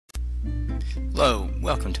Hello,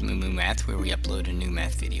 welcome to Moo Moo Math, where we upload a new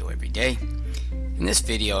math video every day. In this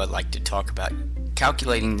video I'd like to talk about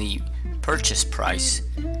calculating the purchase price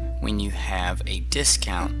when you have a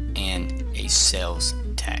discount and a sales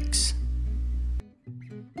tax.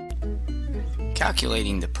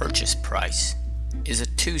 Calculating the purchase price is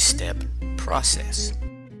a two-step process.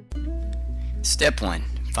 Step 1.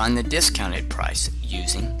 Find the discounted price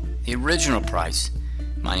using the original price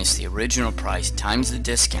minus the original price times the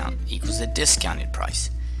discount equals the discounted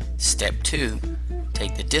price. Step 2.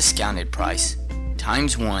 Take the discounted price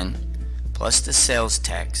times 1 plus the sales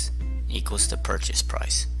tax equals the purchase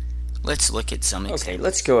price. Let's look at some examples. Okay,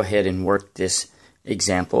 let's go ahead and work this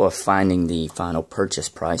example of finding the final purchase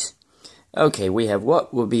price. Okay, we have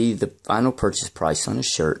what will be the final purchase price on a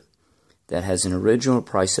shirt that has an original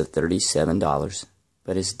price of $37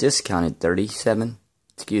 but is discounted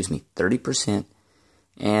 30%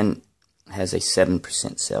 and has a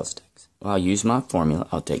 7% sales tax. Well, I'll use my formula.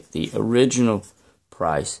 I'll take the original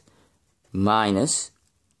price minus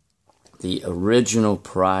the original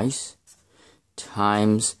price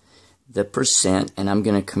times the percent, and I'm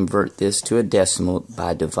going to convert this to a decimal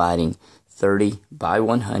by dividing 30 by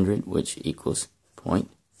 100, which equals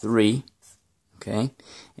 0.3, okay?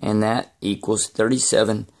 And that equals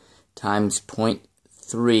 37 times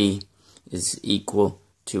 0.3 is equal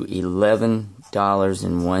to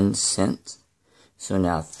 $11.01. So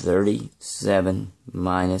now 37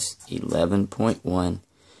 minus 11.1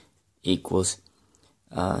 equals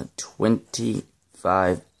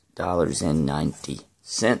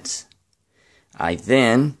 $25.90. I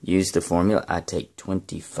then use the formula. I take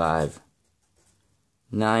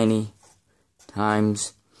 $25.90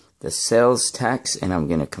 times the sales tax, and I'm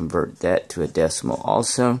going to convert that to a decimal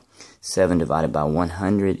also. 7 divided by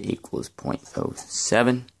 100 equals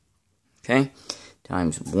 0.07, okay,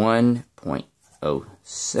 times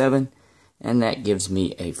 1.07, and that gives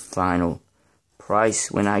me a final price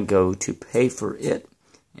when I go to pay for it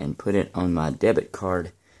and put it on my debit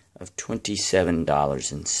card of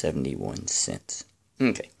 $27.71.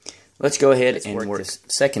 Okay, let's go ahead and work this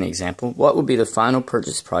second example. What would be the final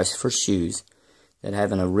purchase price for shoes that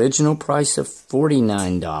have an original price of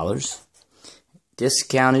 $49,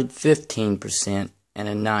 discounted 15%, and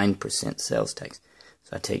a 9% sales tax?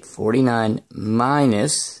 So I take 49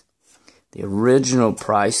 minus the original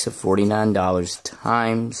price of $49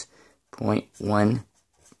 times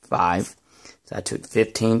 0.15. So I took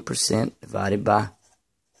 15% divided by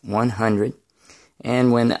 100.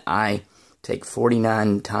 And when I take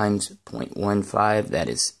 49 times 0.15, that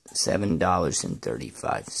is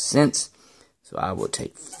 $7.35. So I will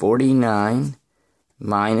take 49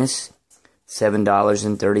 minus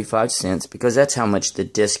 $7.35 because that's how much the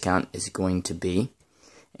discount is going to be.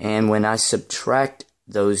 And when I subtract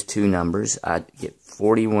those two numbers, I get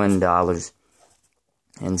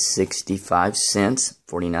 $41.65.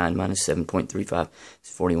 49 minus 7.35 is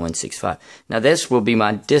 $41.65. Now this will be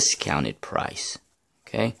my discounted price,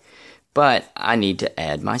 okay? But I need to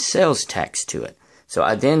add my sales tax to it. So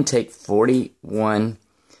I then take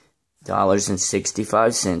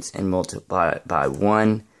 $41.65 and multiply it by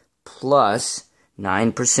 1 plus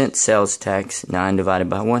 9% sales tax. 9 divided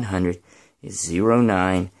by 100 is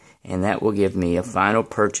 0.9, and that will give me a final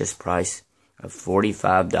purchase price of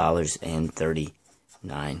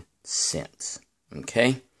 $45.39.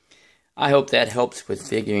 Okay? I hope that helps with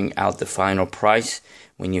figuring out the final price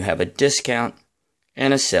when you have a discount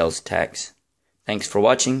and a sales tax. Thanks for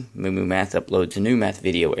watching. Moo Moo Math uploads a new math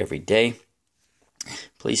video every day.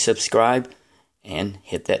 Please subscribe and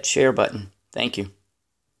hit that share button. Thank you.